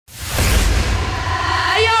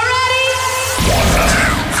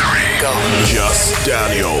Just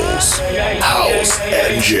Daniels. House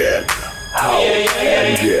Engine. House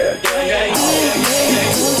Engine.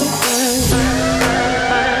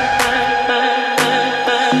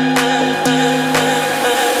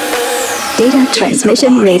 Data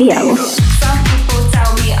Transmission Radio. Some people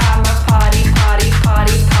tell me I'm a party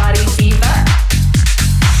diva.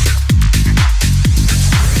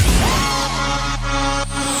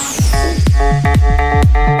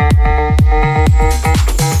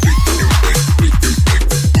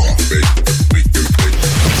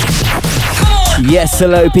 Yes,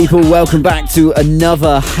 hello people, welcome back to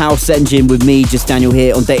another House Engine with me, Just Daniel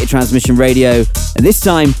here on Data Transmission Radio. And this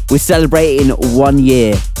time we're celebrating 1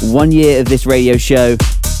 year of this radio show.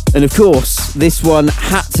 And of course, this one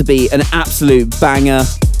had to be an absolute banger.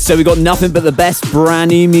 So we got nothing but the best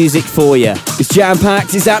brand new music for you. It's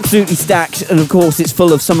jam-packed, it's absolutely stacked, and of course it's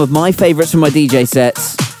full of some of my favourites from my DJ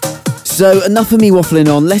sets. So enough of me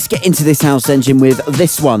waffling on, let's get into this House Engine with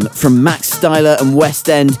this one from Max Styler and West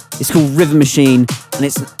End. It's called Rhythm Machine, and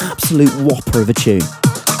it's an absolute whopper of a tune.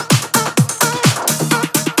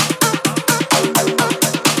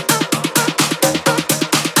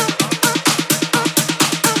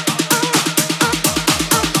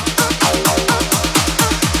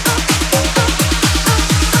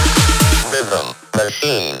 Rhythm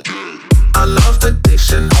Machine. I love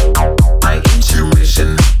addiction, my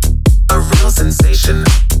intuition. A real sensation,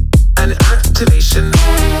 an activation.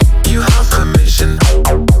 You have permission,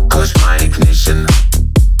 push my ignition.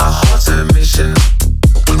 A hotter mission,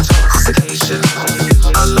 intoxication.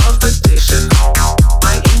 I love addiction,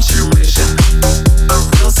 my intuition. A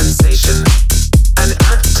real sensation, an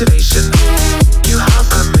activation. You have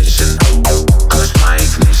permission, push my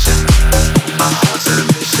ignition. A hotter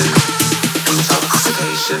mission,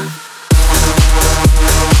 intoxication.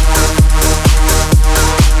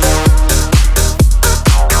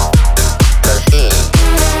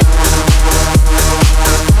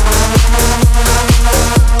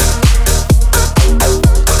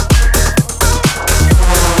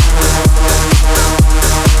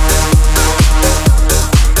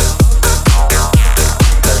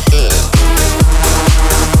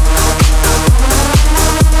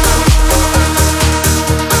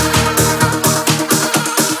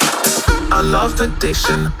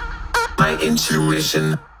 Addiction, my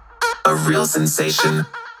intuition, a real sensation,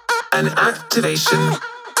 an activation.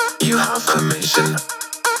 You have permission,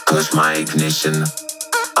 push my ignition,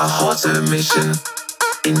 a hotter mission,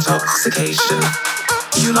 intoxication.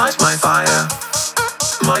 You light my fire,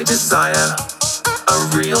 my desire, a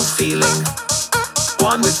real feeling,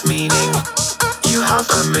 one with meaning. You have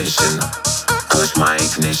permission, push my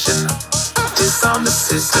ignition, disarm the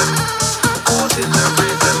system, caught in the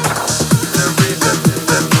rhythm.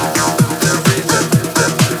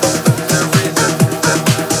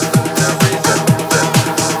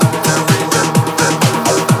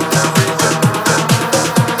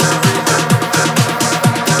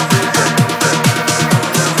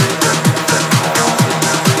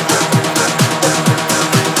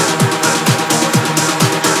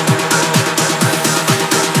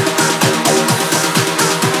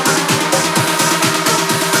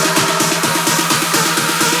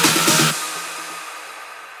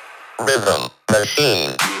 Rhythm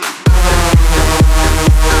Machine.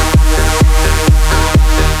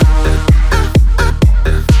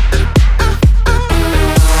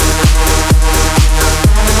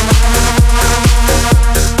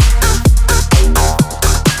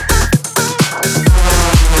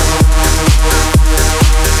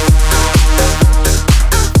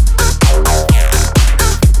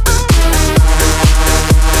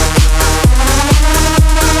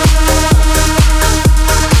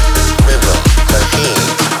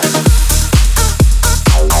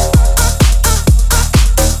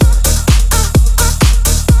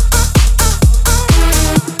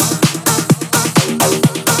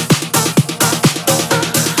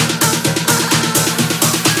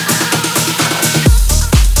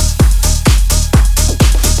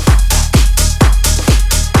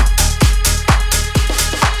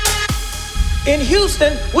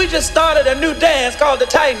 We just started a new dance called the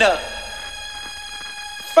Tighten Up.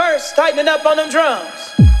 First, tightening up on them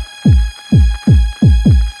drums.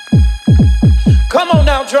 Come on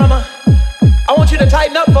now, drummer. I want you to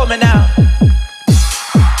tighten up for me now.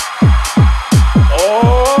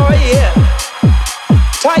 Oh, yeah.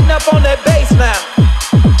 Tighten up on that bass now.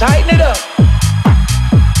 Tighten it up.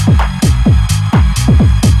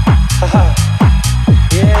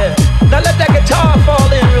 Yeah. Now let that guitar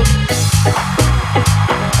fall in real.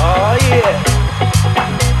 Oh yeah.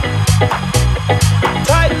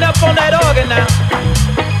 Tighten up on that organ now.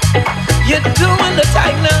 You're doing the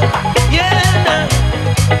tighten up.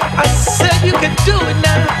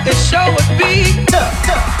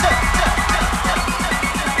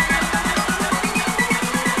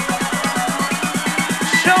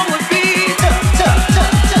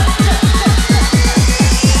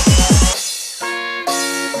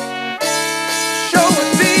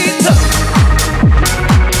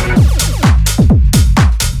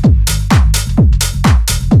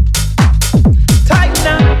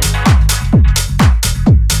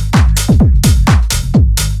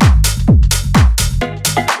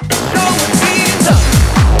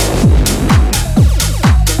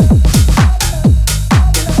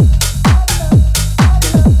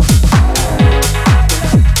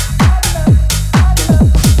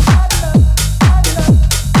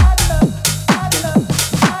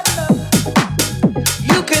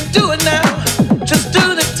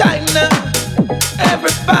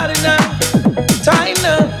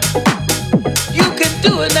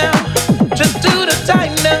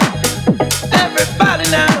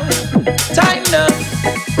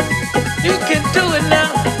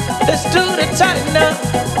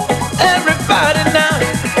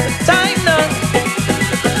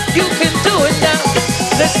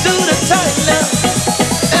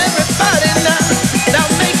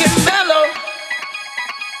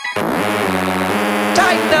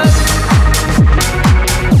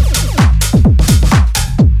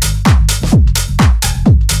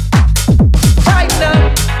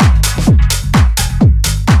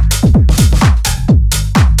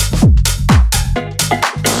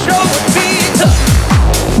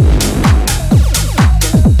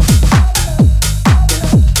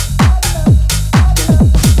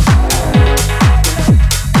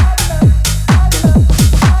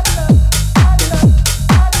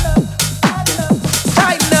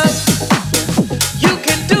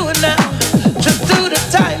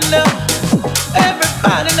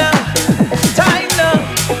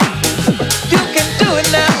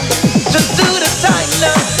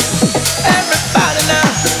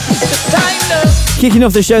 Kicking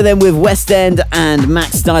off the show then with West End and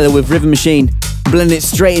Max Styler with Rhythm Machine. Blending it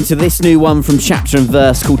straight into this new one from Chapter and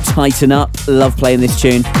Verse called Tighten Up. Love playing this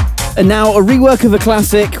tune. And now a rework of a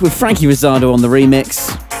classic with Frankie Rosado on the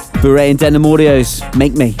remix. Bure and Denim Audio's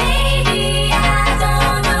Make Me.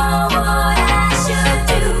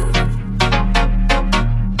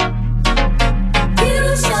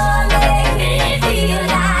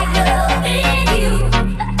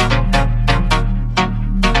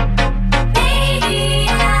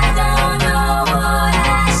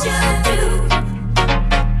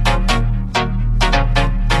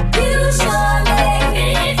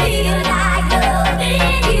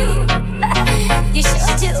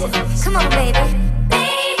 Come on, baby.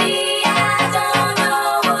 Baby.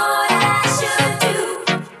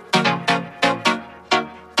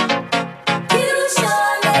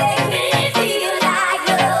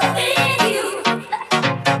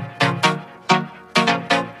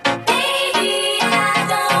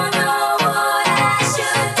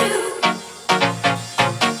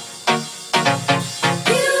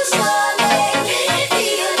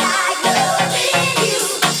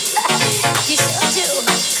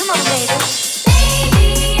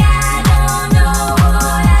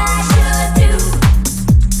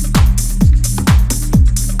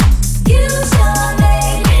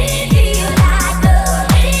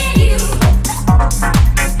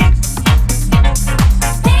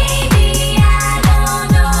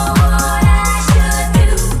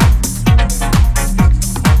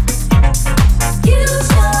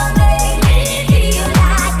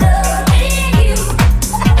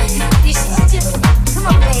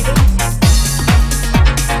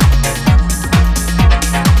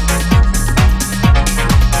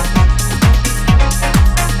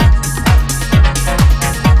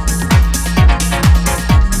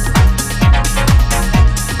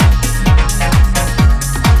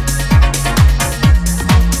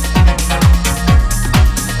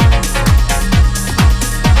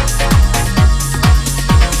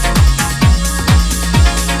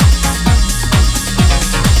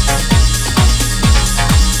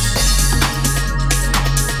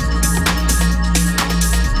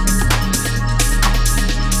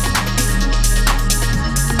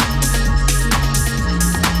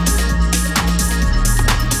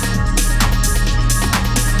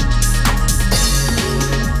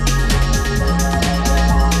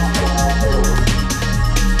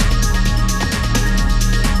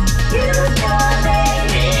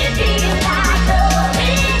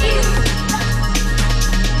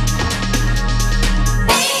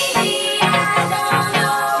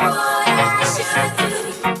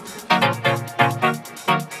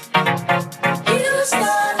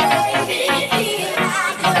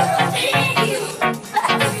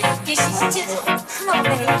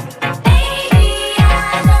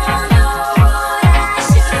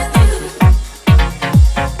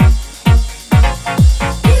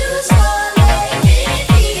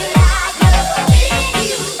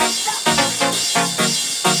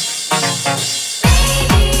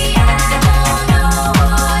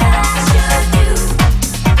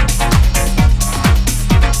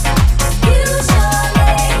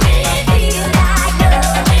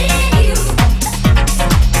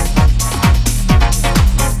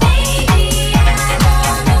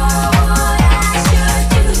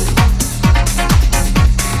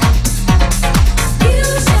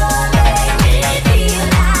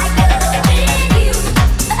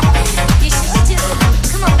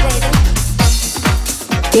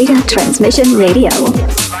 Transmission Radio. All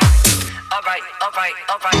right.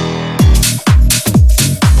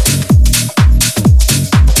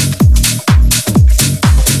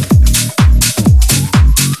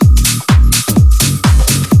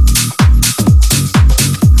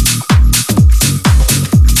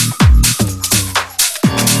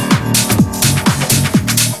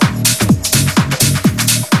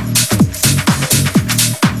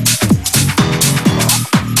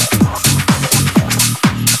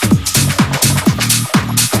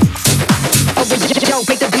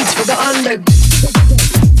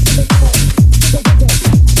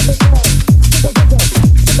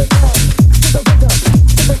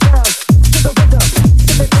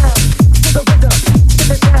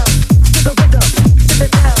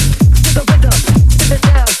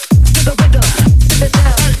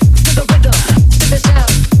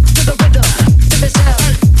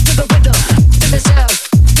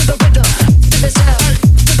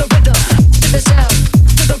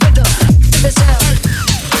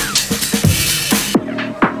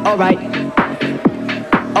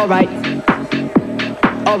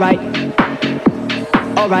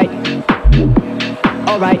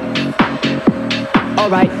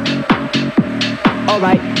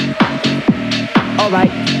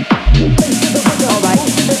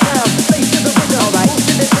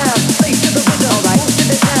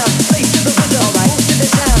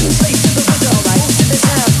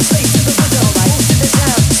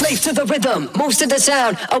 To the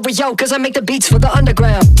sound, oh yo, cause I make the beats for the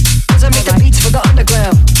underground. Cause I make the beats for the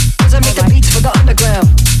underground. Cause I make the beats for the underground.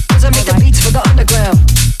 Cause I make the beats for the underground.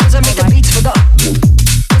 Cause I make the beats for the.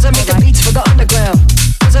 Cause I make the beats for the underground.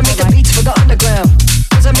 Cause I make the beats for the underground.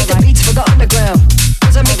 Cause I make the beats for the underground.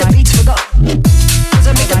 Cause I make the beats for the. Cause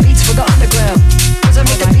I make the beats for the underground. Cause I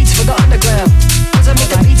make the beats for the underground. Cause I make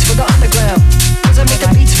the beats for the underground. Cause I make the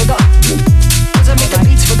beats for the. Cause I make the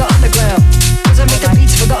beats for the underground. Cause I make the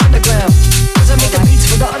beats for the underground. I make the beats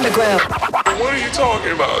for the underground. What are you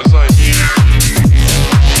talking about? It's like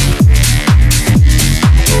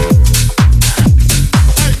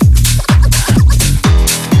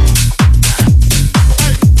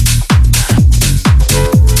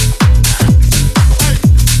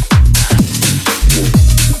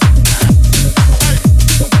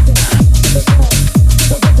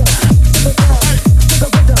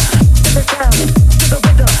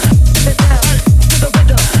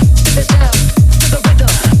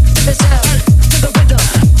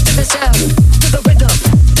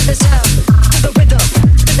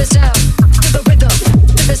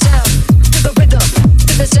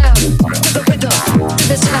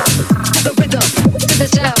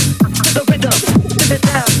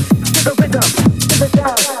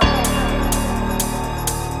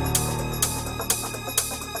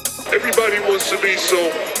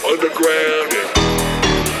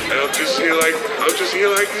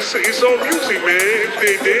it's all music, man. If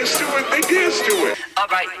they dance to it, they dance to it. All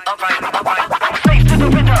right. Slave to the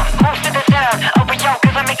rhythm, move to the sound. Oh, but yo,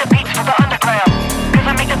 cause I make the beats for the underground. Cause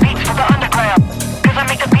I make the beats for the underground. Cause I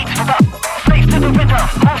make the beats for the. Slave to the rhythm,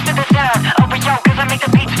 move to the sound. Oh, but yo, cause I make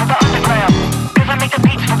the beats for the underground. Cause I make the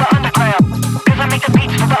beats for the underground. Cause I make the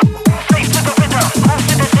beats for the. Slave to the rhythm, move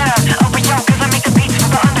to the sound. Oh, but yo, cause I make the beats for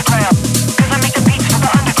the underground. Cause I make the beats for the underground. Cause I make the beats for the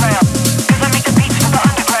underground. Cause I make the beats for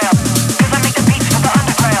the underground. Cause I make the beats for the underground. Cause I make the beats for the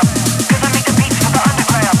underground.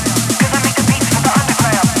 Cause I make the beats for the underground. Cause I make the beats for the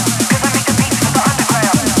underground. Place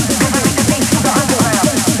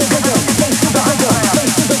to the rhythm, place to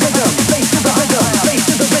the rhythm, place to the rhythm, place to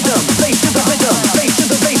the rhythm, place to the rhythm, place to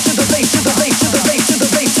the bass to the bass to the bass to the bass to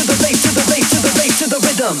the bass to the bass to the bass to the bass to the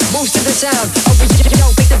rhythm. Moves to the sound. Original,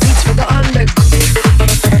 make the beats for the underground.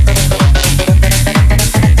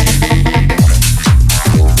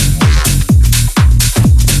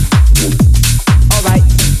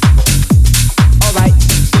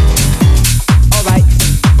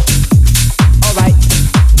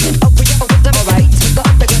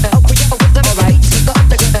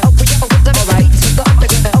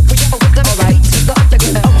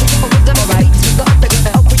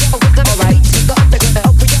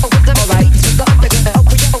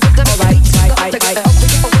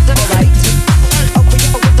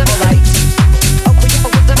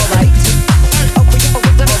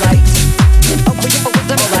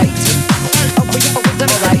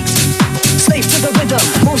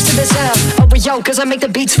 Cause I make the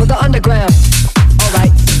beats for the underground.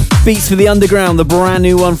 Alright. Beats for the Underground, the brand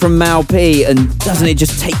new one from Mal P, and doesn't it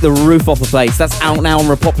just take the roof off the place? That's out now on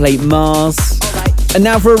Repopulate Mars. Alright. And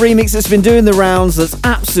now for a remix that's been doing the rounds, that's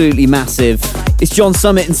absolutely massive. It's John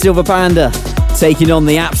Summit and Silver Panda taking on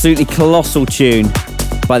the absolutely colossal tune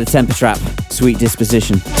by the Temper Trap, Sweet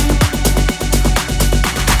Disposition.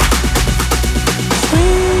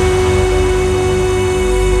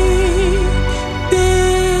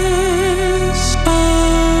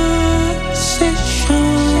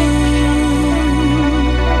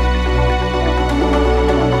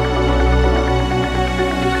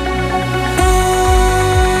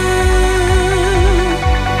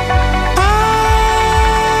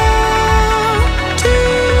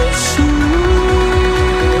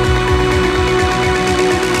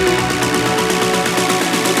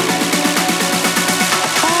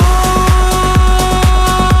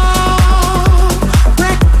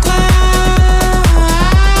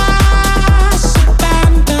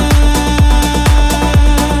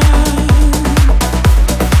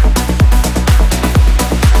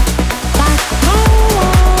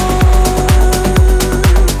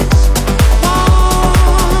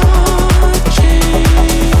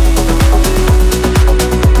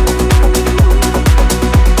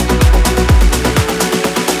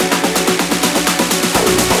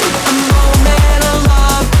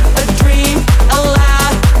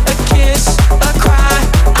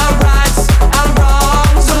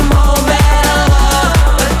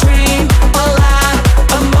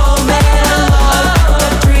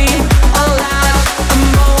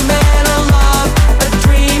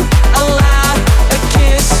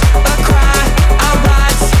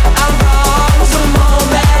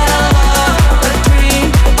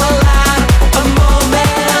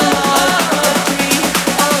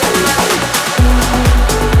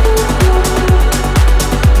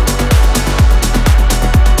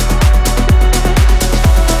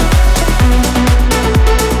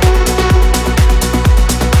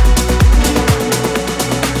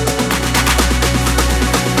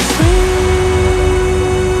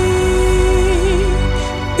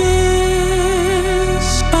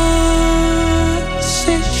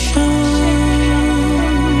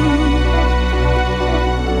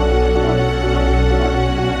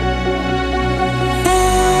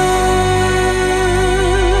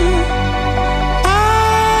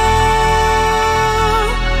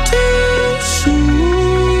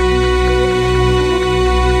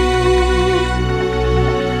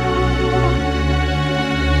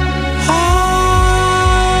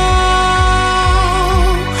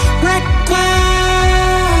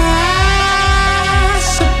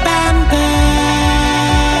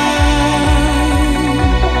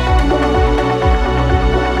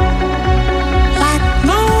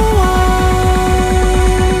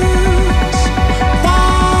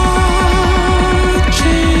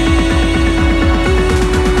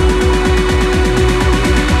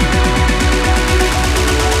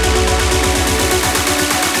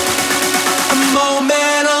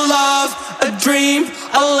 moment, a love, a dream,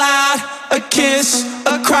 a lie, a kiss,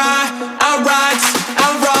 a cry, our rights,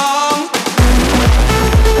 our wrong.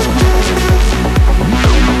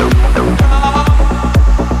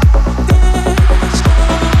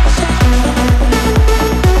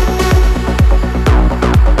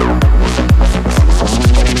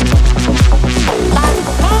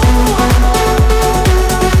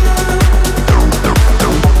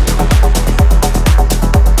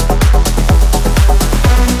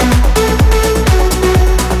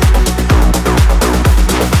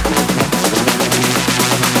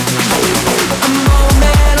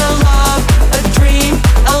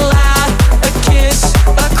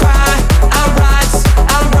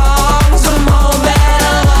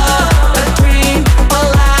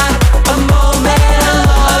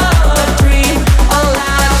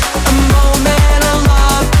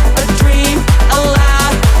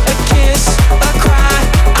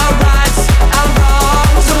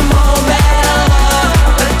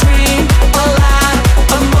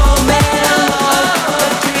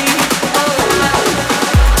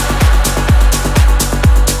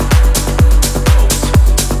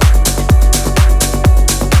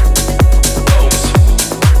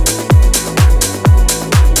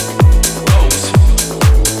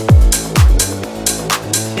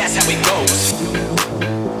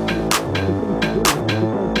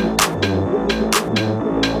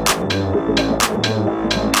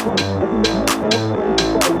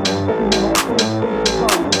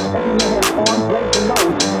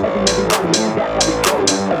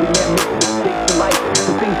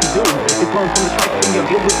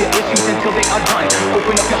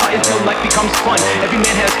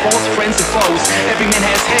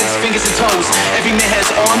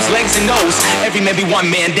 One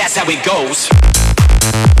man, that's how it goes.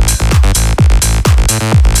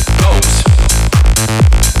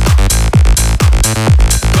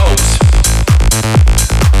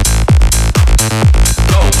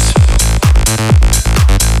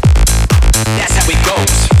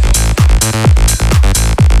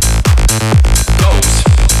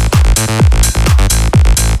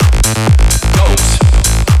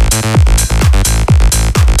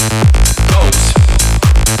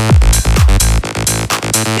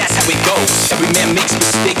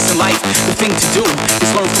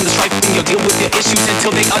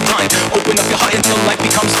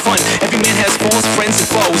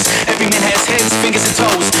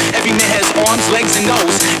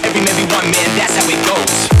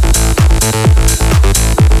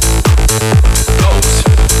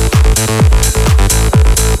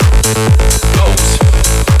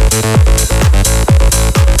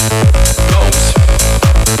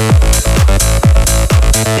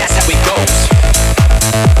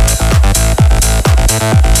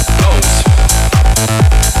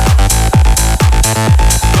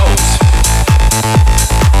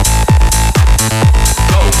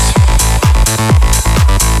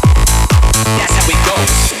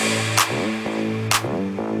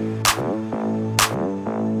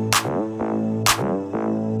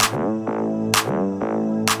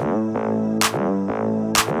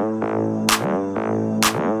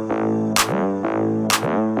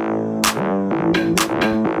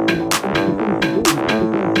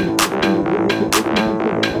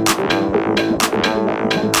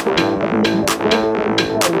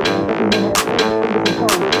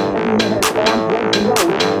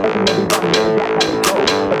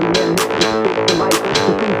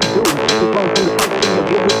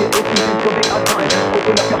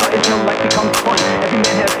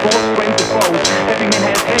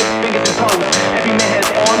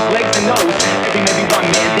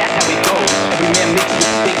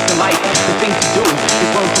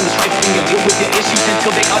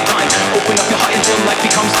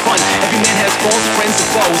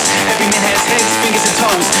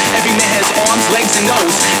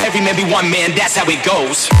 One man, that's how it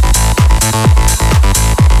goes.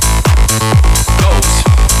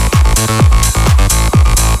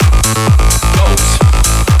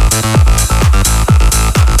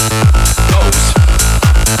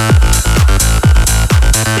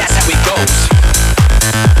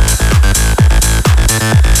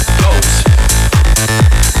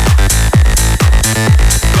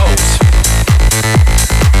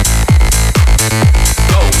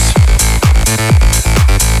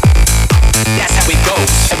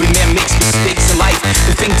 Every man makes mistakes.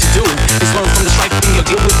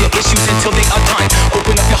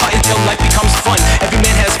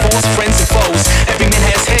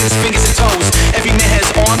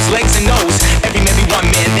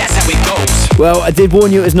 Well, I did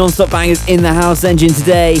warn you it was non-stop bangers in the House Engine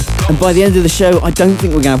today, and by the end of the show, I don't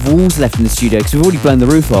think we're going to have walls left in the studio because we've already blown the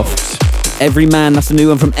roof off. Every Man, that's a new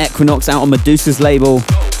one from Equinox out on Medusa's label.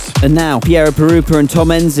 And now, Piero Perupa and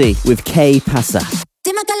Tom Enzi with Que Pasa.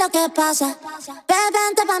 Dime qué es lo que pasa,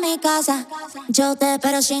 vente pa' mi casa, yo te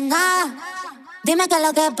espero sin nada. Dime qué es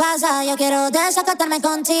lo que pasa, yo quiero desacatarme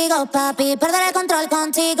contigo, papi, perder el control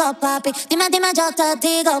contigo, papi. Dime, yo te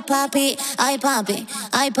digo, papi, ay papi,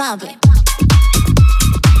 ay papi.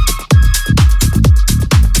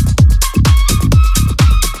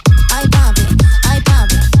 Ay papi, ay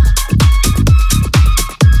papi.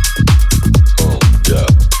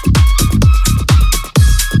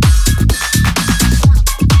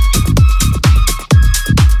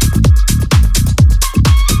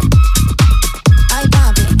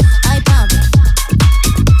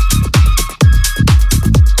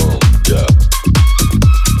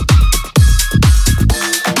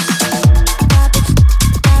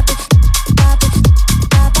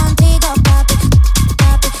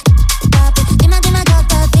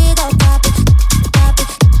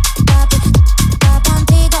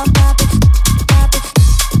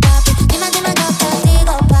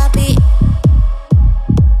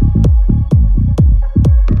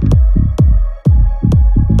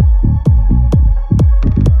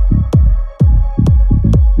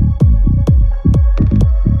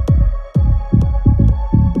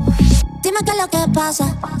 Dime qué es lo que pasa,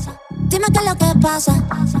 dime qué es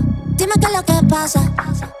lo que pasa,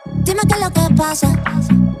 dime qué es lo que pasa,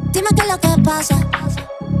 dime qué es lo que pasa,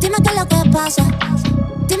 dime qué es lo que pasa,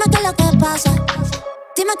 dime qué es lo que pasa,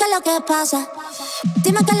 dime qué es lo que pasa,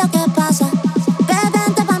 dime qué es lo que pasa,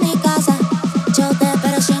 vente pa' mi casa, yo te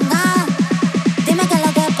espero sin nada. Dime qué es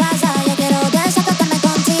lo que pasa, yo quiero desacatarme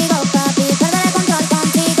contigo, papi, perder el control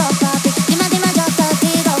contigo, papi. Dime, yo te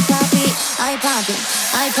digo, papi, ay papi,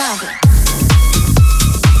 ay papi.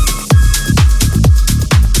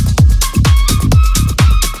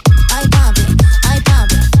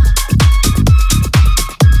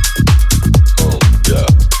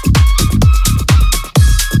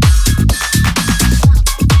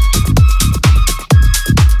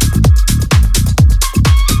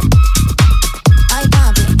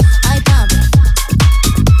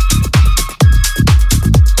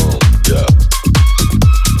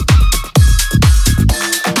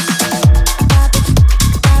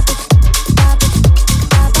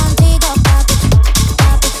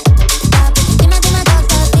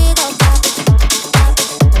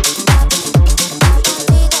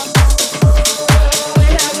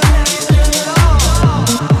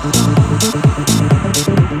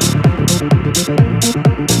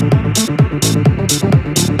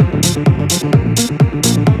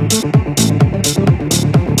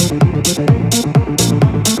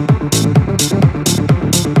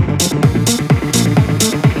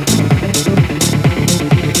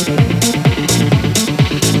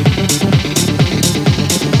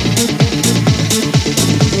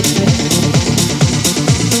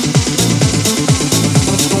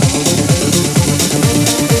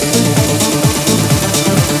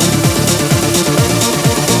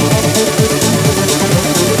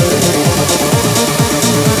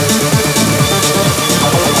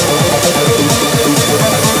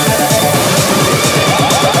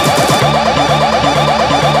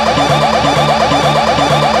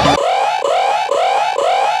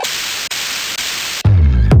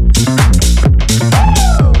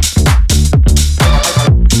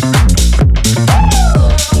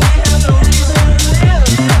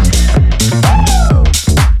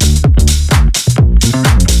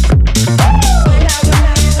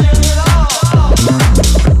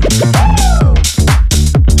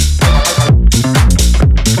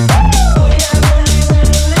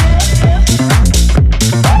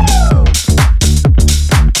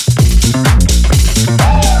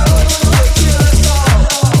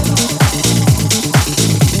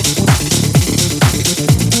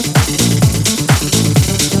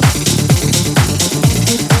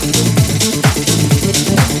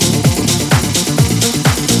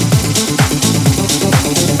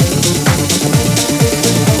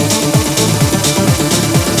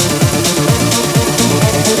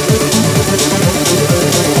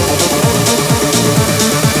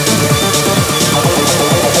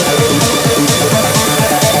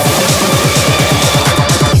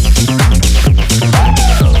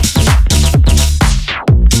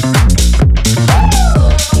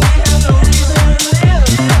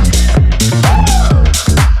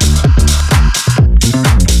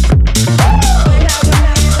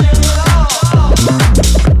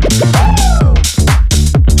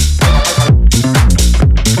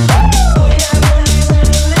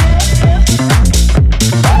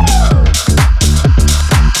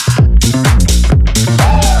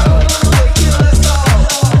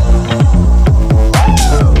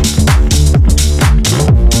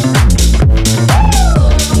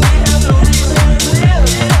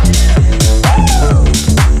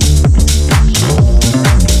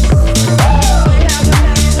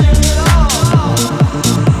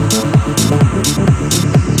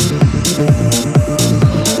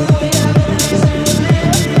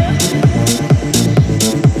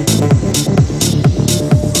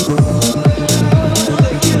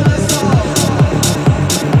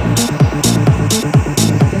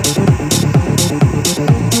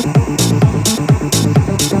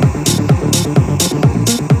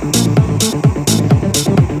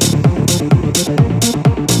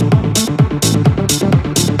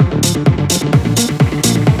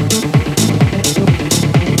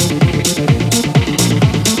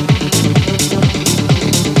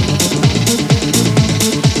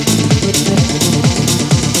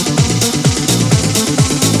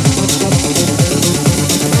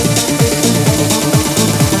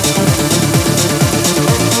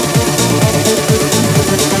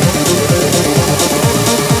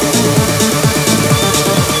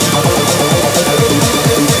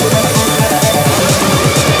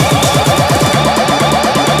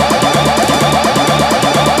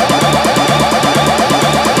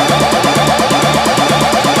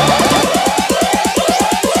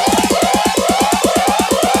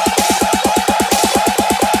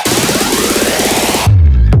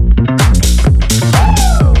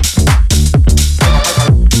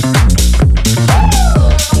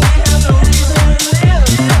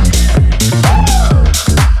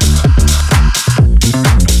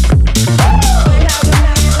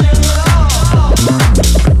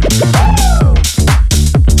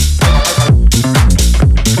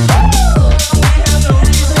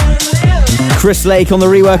 Chris Lake on the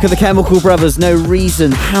rework of the Chemical Brothers, No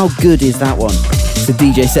Reason. How good is that one? It's a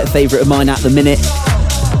DJ set favourite of mine at the minute.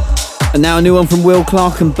 And now a new one from Will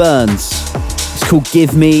Clark and Burns. It's called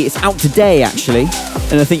Give Me. It's out today, actually.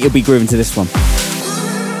 And I think you'll be grooving to this one.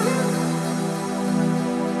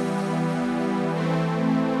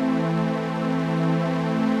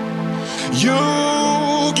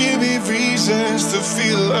 You give me reasons to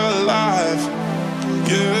feel alive.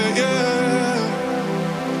 Yeah, yeah.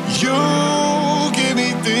 You give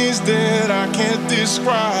me things that I can't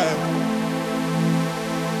describe.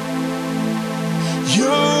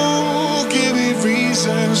 You give me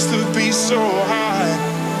reasons to be so high.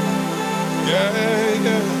 Yeah,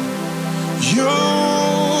 yeah. You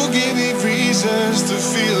give me reasons to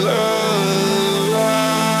feel alive.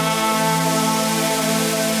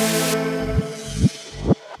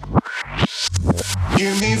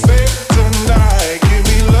 Give me faith tonight, give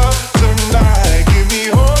me love tonight, give me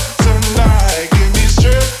hope tonight, give me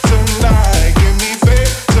strength tonight, give me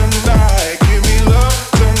faith tonight, give me love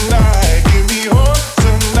tonight, give me hope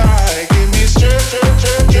tonight, give me strength,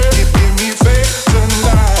 give me faith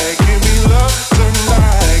tonight, give me love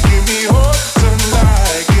tonight, give me hope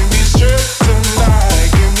tonight, give me strength tonight,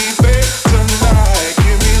 give me faith tonight,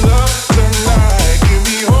 give me love tonight, give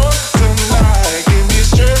me hope tonight, give me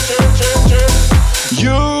strength.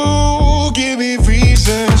 You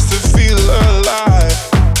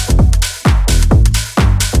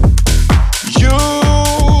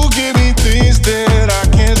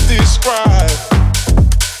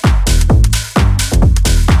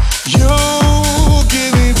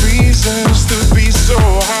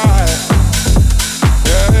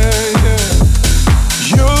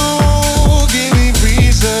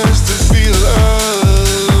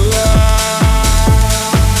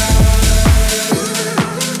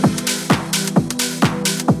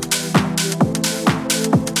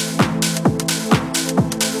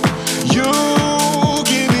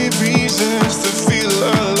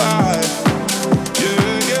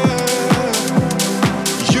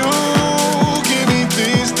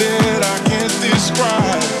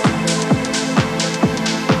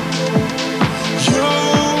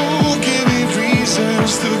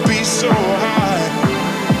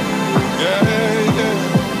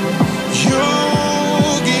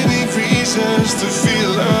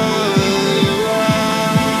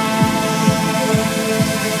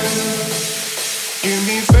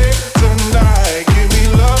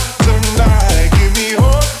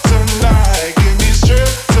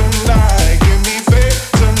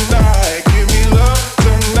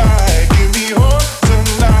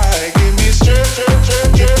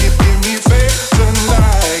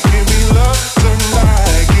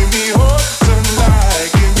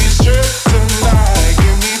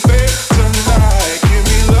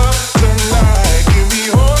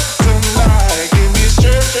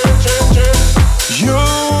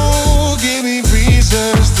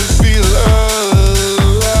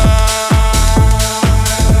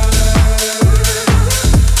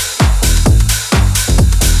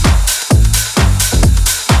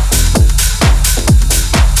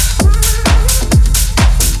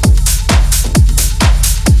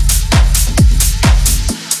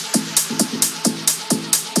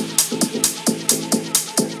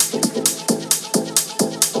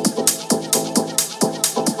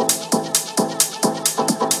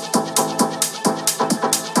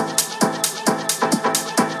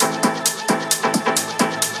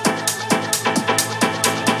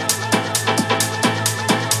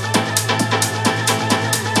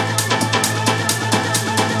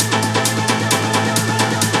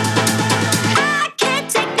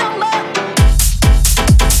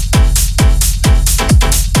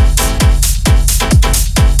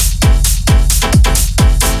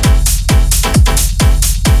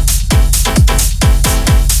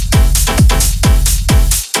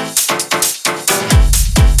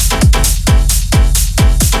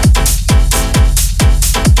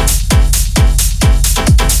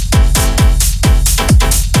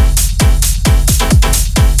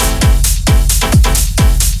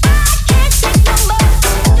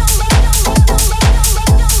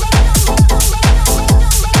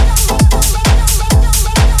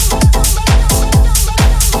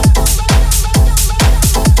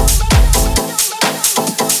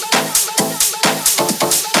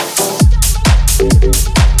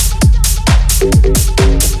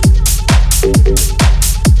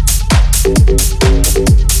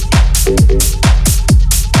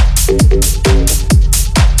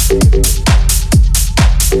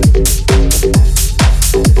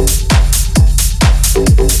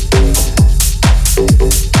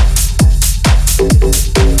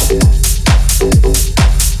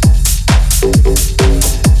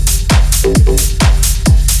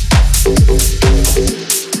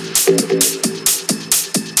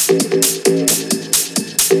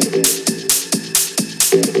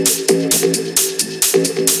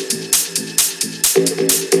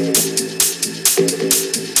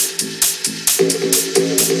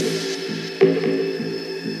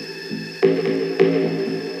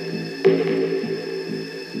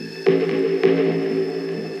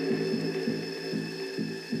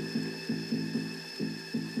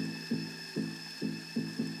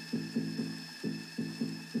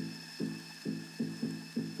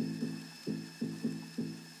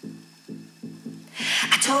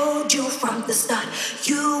told you from the start,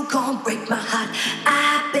 you gon' break my heart.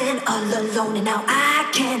 I've been all alone and now I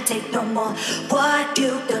can't take no more. What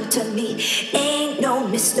you done to me ain't no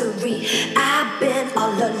mystery. I've been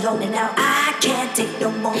all alone and now I can't take no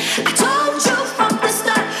more. I told you from the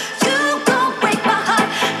start, you gon' break my heart.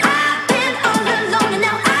 I've been all alone and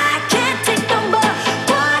now I can't take no more.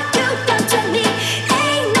 What you done to me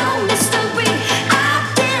ain't no mystery. I've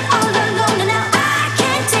been all alone and now I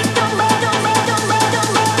can't take no more.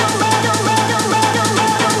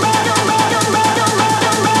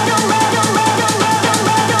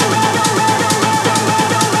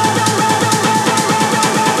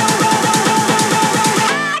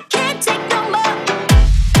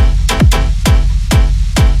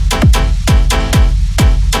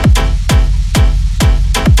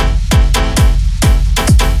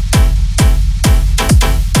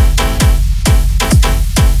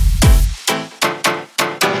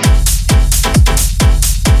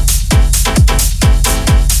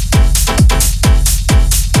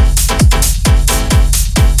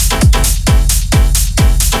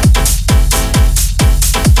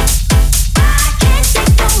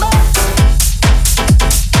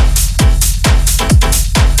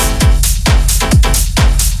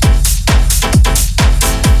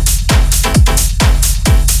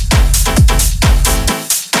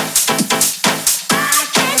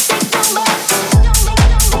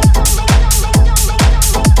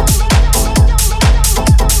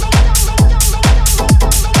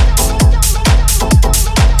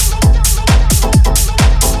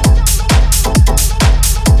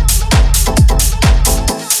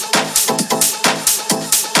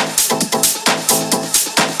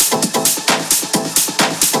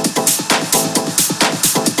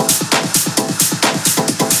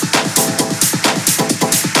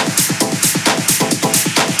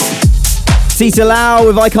 Tita Lau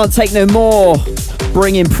with I Can't Take No More,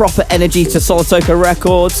 bringing proper energy to Solotoko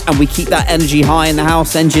Records, and we keep that energy high in the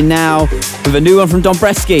house engine now with a new one from Don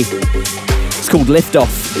Bresky. It's called Lift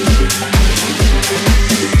Off.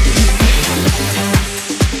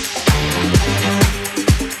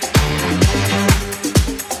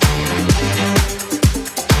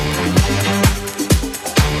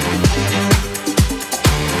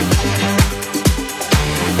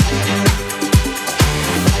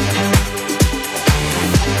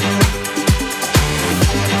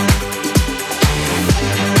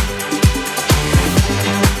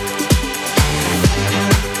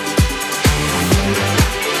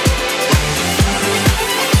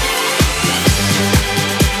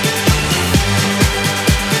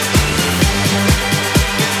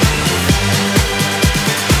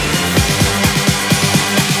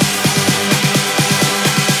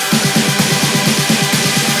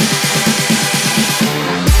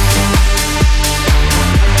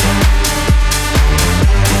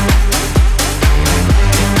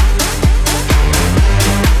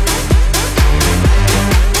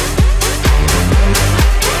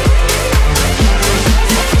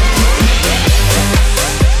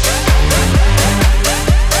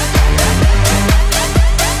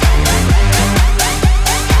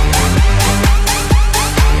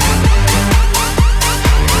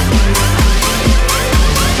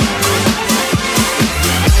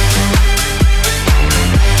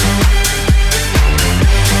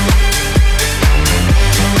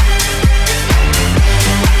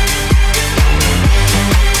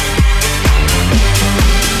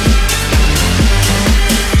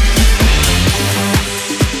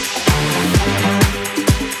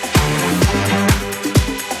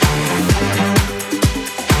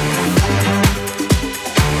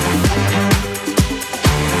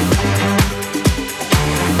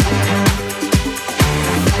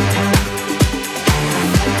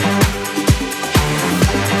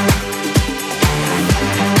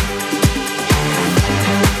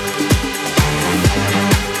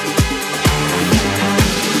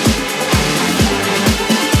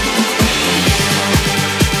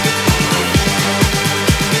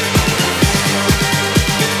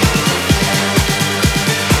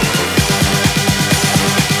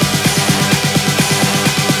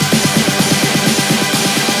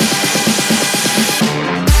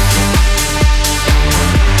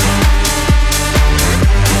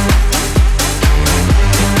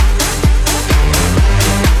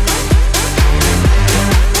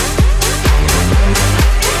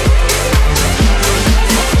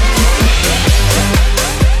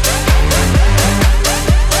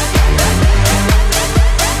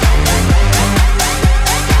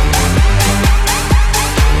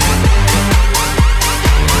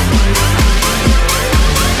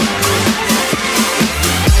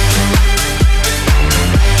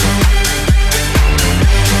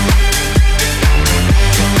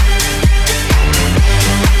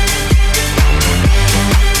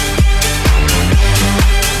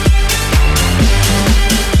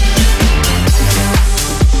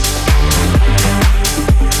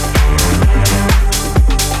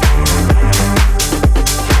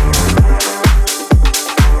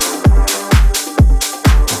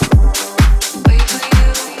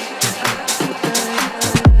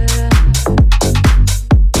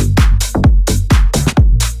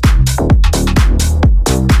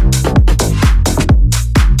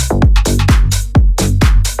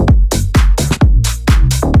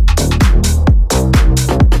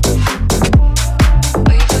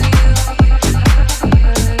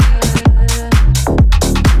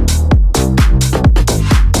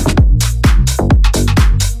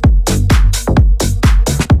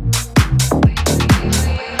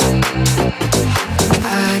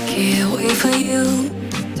 you.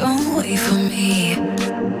 Don't wait for me.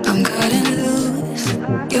 I'm cutting loose.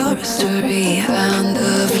 You're a story. Found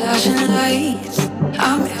the flashing lights.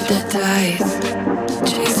 I'm hypnotized.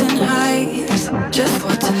 Chasing highs just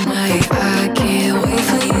for tonight. I can't wait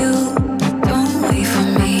for you. Don't wait for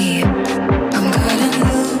me. I'm cutting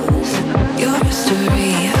loose. You're a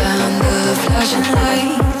story. Found the flashing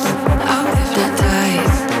lights. I'm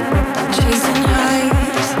hypnotized. Chasing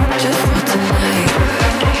highs just for tonight.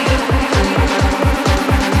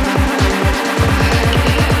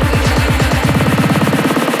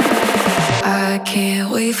 I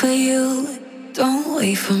can't wait for you. Don't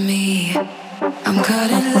wait for me. I'm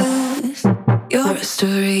cutting loose. You're a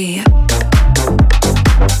story.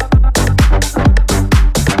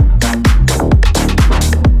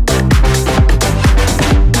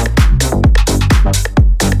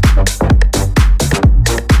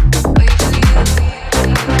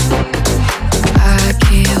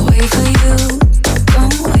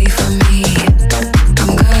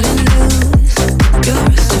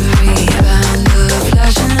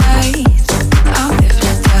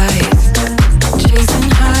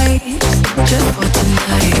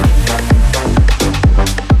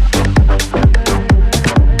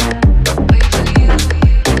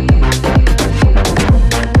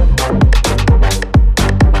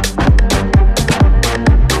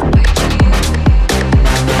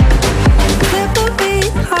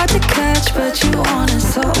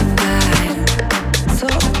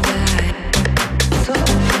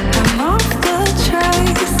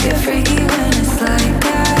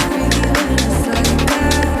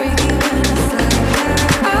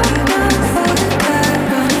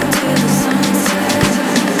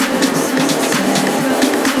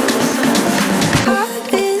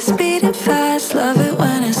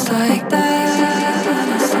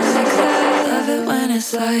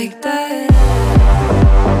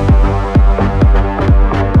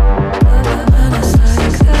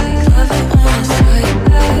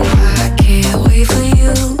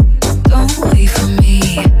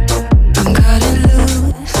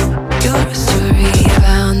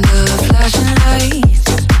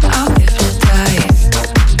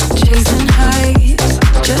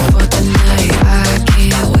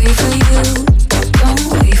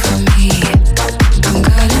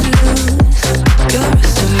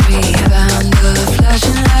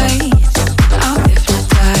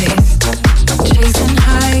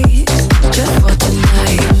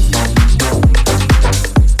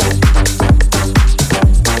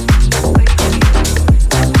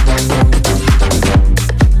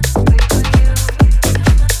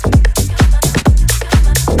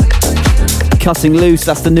 Cutting Loose,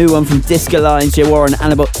 that's the new one from Disco Lines, Jay Warren,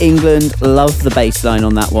 Annabelle England. Love the bass line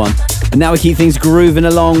on that one. And now we keep things grooving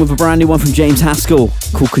along with a brand new one from James Haskell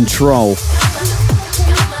called Control.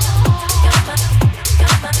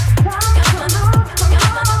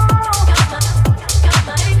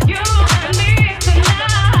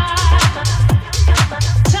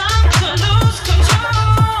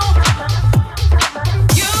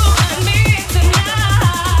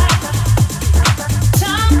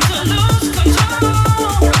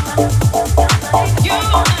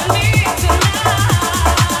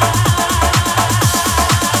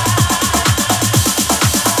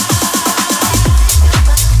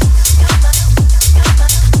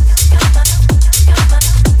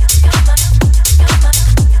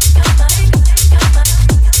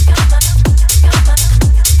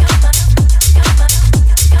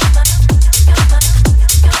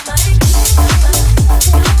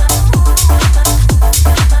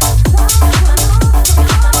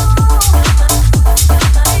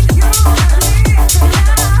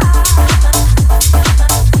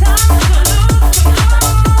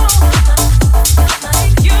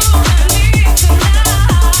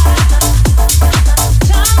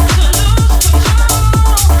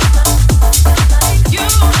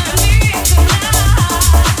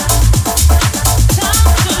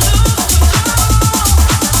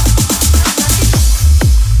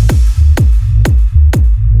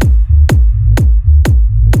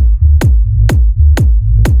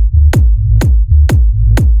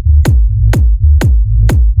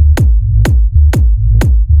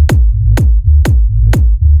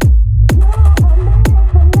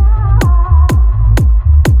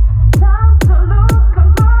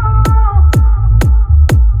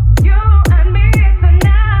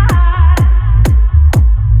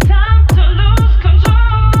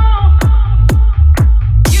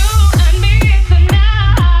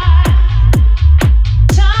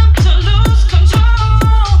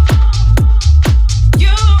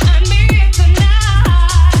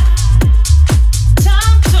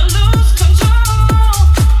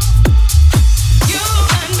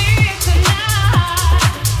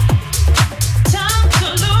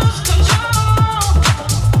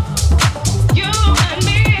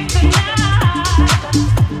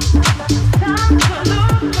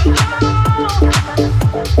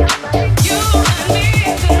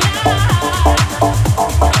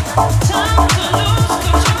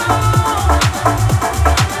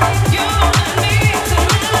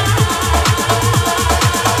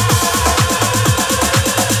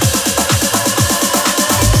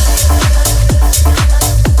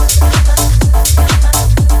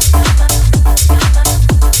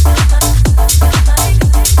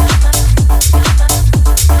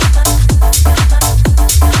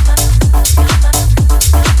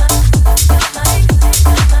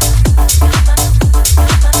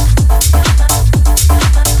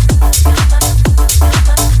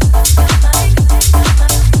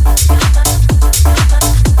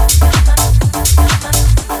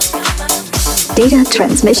 Data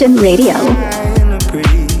Transmission Radio.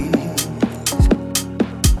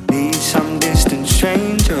 Need some distant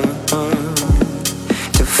stranger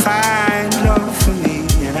to find love for me,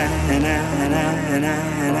 and I,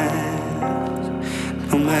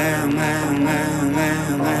 oh man.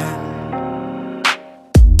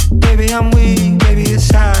 Baby, I'm weak, baby, it's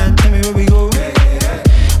hard. Tell me where we go.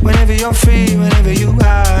 Whenever you're free, whenever you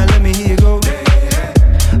are, let me hear you go.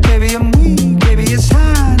 Baby, I'm weak, baby, it's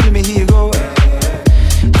hard. Let me hear you go.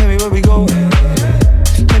 Tell me where we go.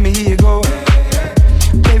 Let me hear you go.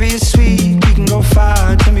 Baby, it's sweet, we can go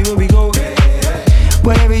far. Tell me where we go.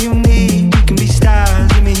 Whatever you need, we can be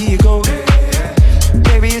stars. Let me hear you go.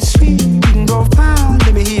 Baby, it's sweet, we can go far.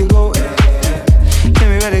 Let me hear you go. Tell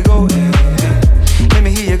me where to go. Let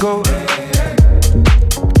me hear you go.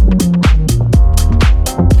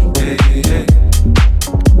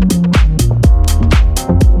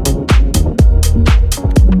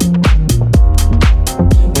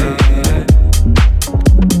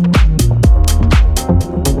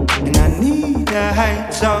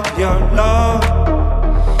 Of your love,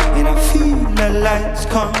 and I feel the lights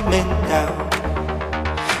coming down,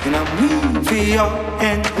 and I'm weak for your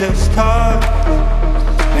endless talk.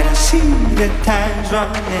 When I see the time's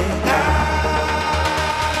running out,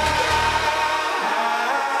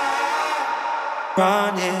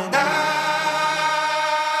 running out.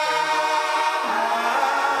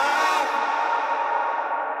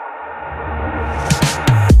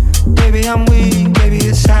 Baby, I'm weak, baby,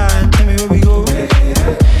 it's time. Tell me where we go.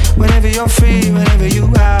 Whenever you're free, whenever you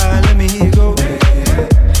are, let me hear you go.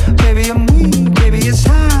 Baby, I'm weak, baby, it's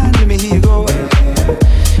hard. Let me hear you go.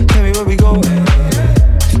 Tell me where we go.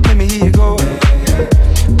 Let me hear you go.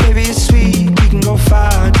 Baby, it's sweet, we can go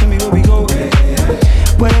far. Tell me where we go.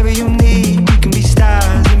 Whatever you need, we can be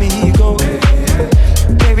stars. Let me hear you go.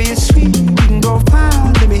 Baby, it's sweet, we can go far.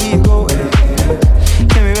 Let me hear you go.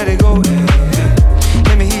 Tell me where to go.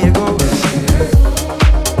 Let me hear you go.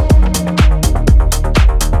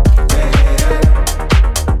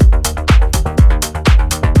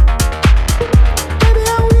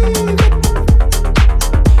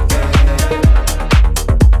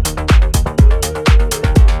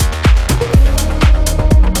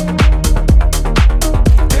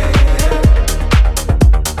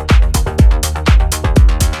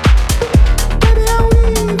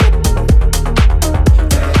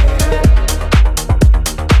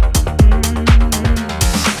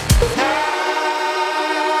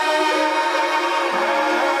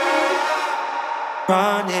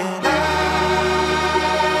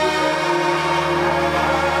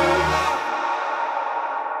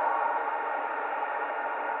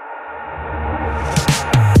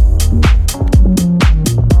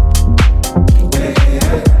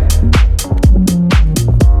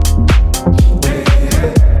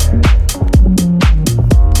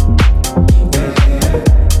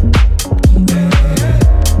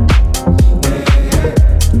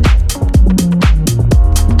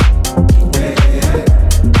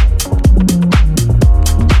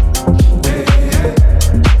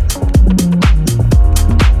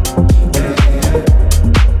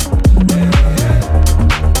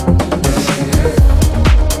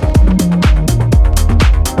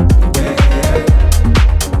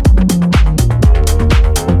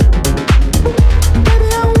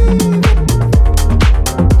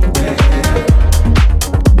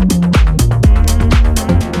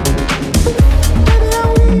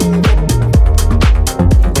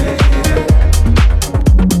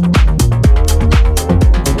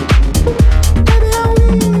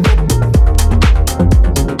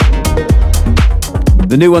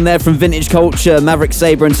 The new one there from Vintage Culture, Maverick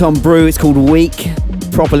Sabre and Tom Brew. It's called Weak.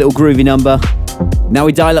 Proper little groovy number. Now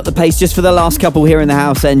we dial up the pace just for the last couple here in the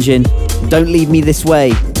House Engine. Don't Leave Me This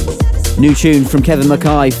Way. New tune from Kevin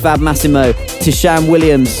Mackay, Fab Massimo, Tisham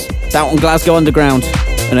Williams. It's out on Glasgow Underground.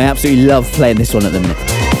 And I absolutely love playing this one at the minute.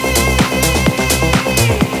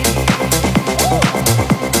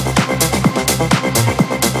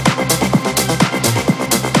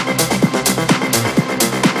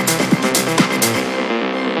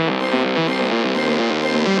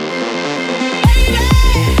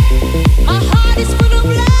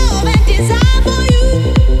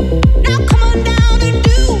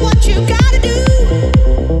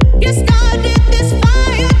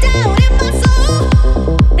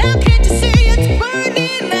 Now can't you see it's burning?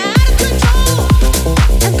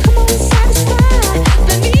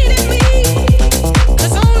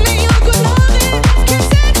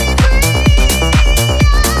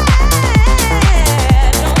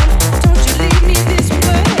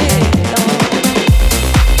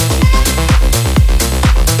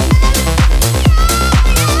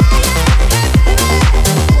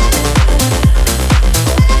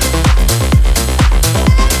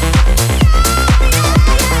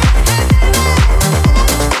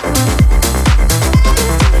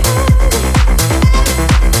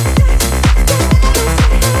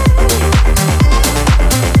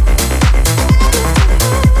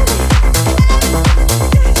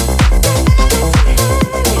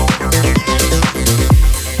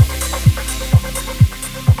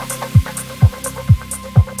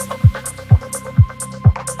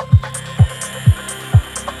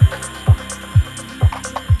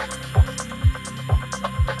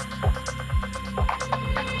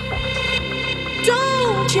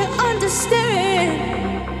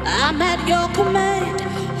 at your command.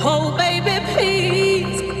 Oh, baby,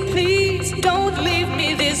 please, please don't leave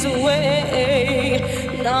me this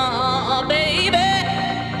way. Nah, baby,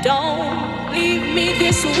 don't leave me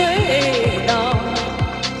this way. No,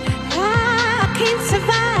 I can't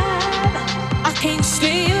survive. I can't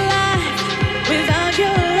stay alive without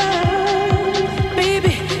your love.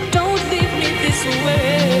 Baby, don't leave me this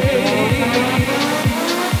way.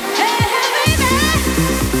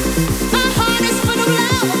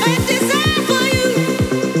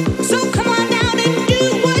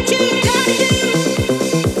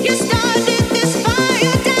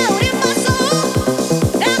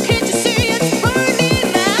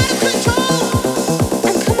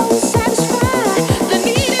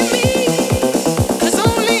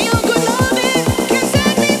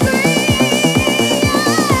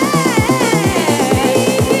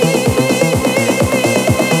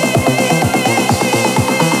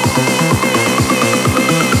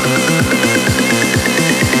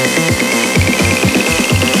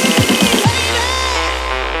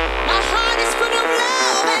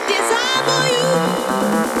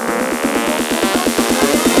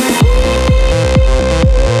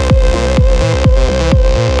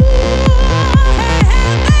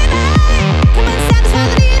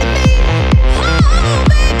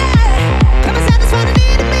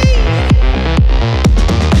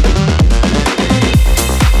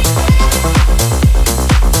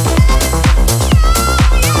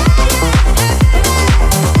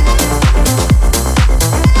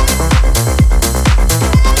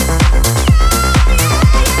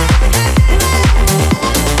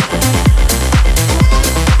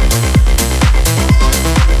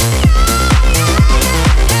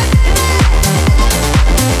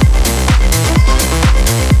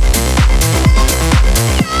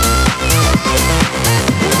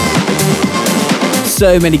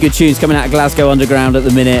 So many good tunes coming out of Glasgow Underground at the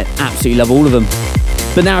minute. Absolutely love all of them.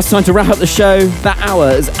 But now it's time to wrap up the show. That hour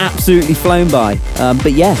has absolutely flown by.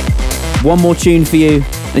 But yeah, one more tune for you.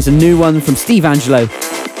 It's a new one from Steve Angelo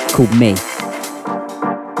called Me.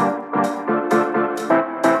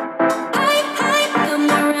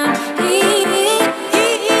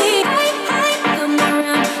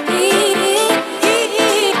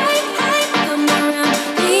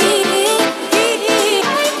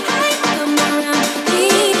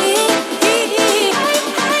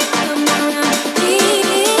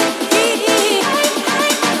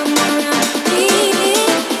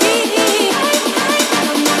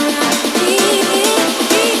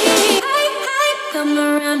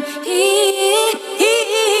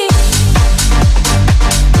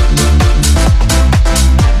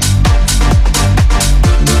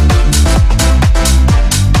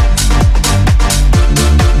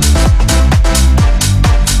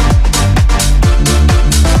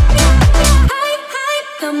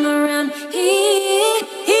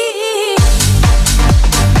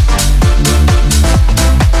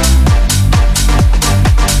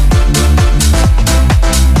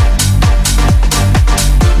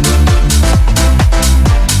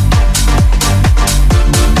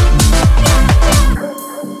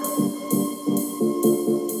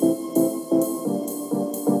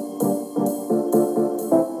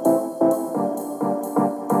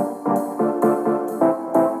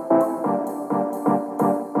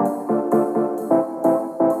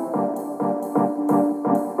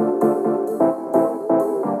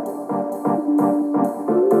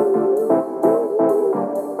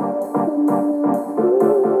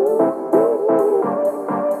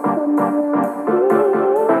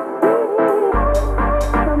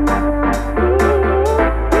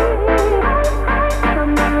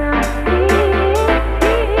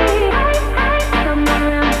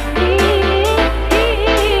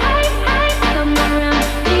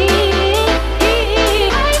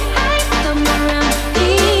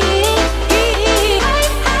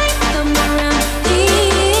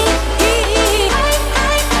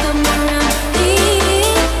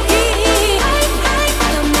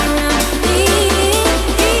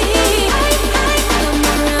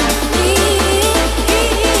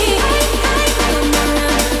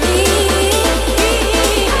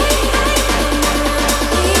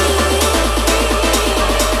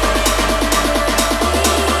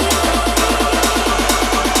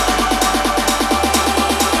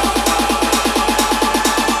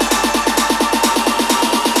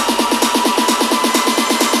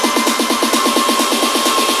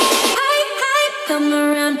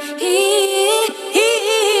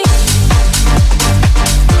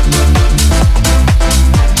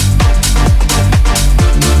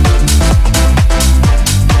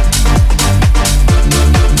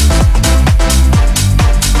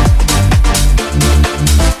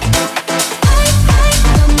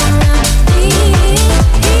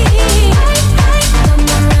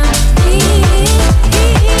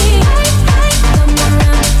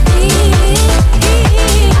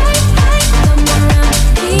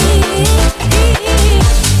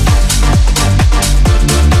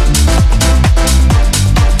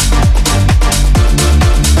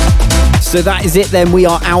 So that is it then, we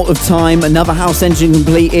are out of time. Another House Engine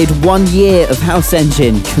completed. 1 year of House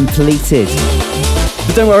Engine completed.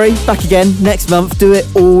 But don't worry, back again next month, do it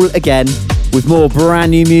all again with more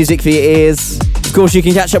brand new music for your ears. Of course, you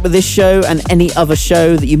can catch up with this show and any other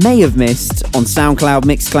show that you may have missed on SoundCloud,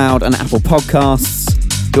 Mixcloud and Apple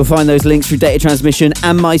Podcasts. You'll find those links through Data Transmission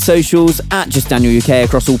and my socials at Just Daniel UK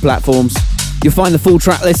across all platforms. You'll find the full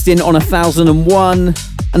track listing on 1001.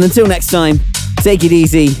 And until next time, take it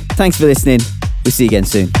easy. Thanks for listening. We'll see you again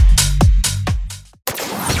soon.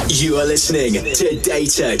 You are listening to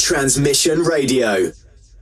Data Transmission Radio.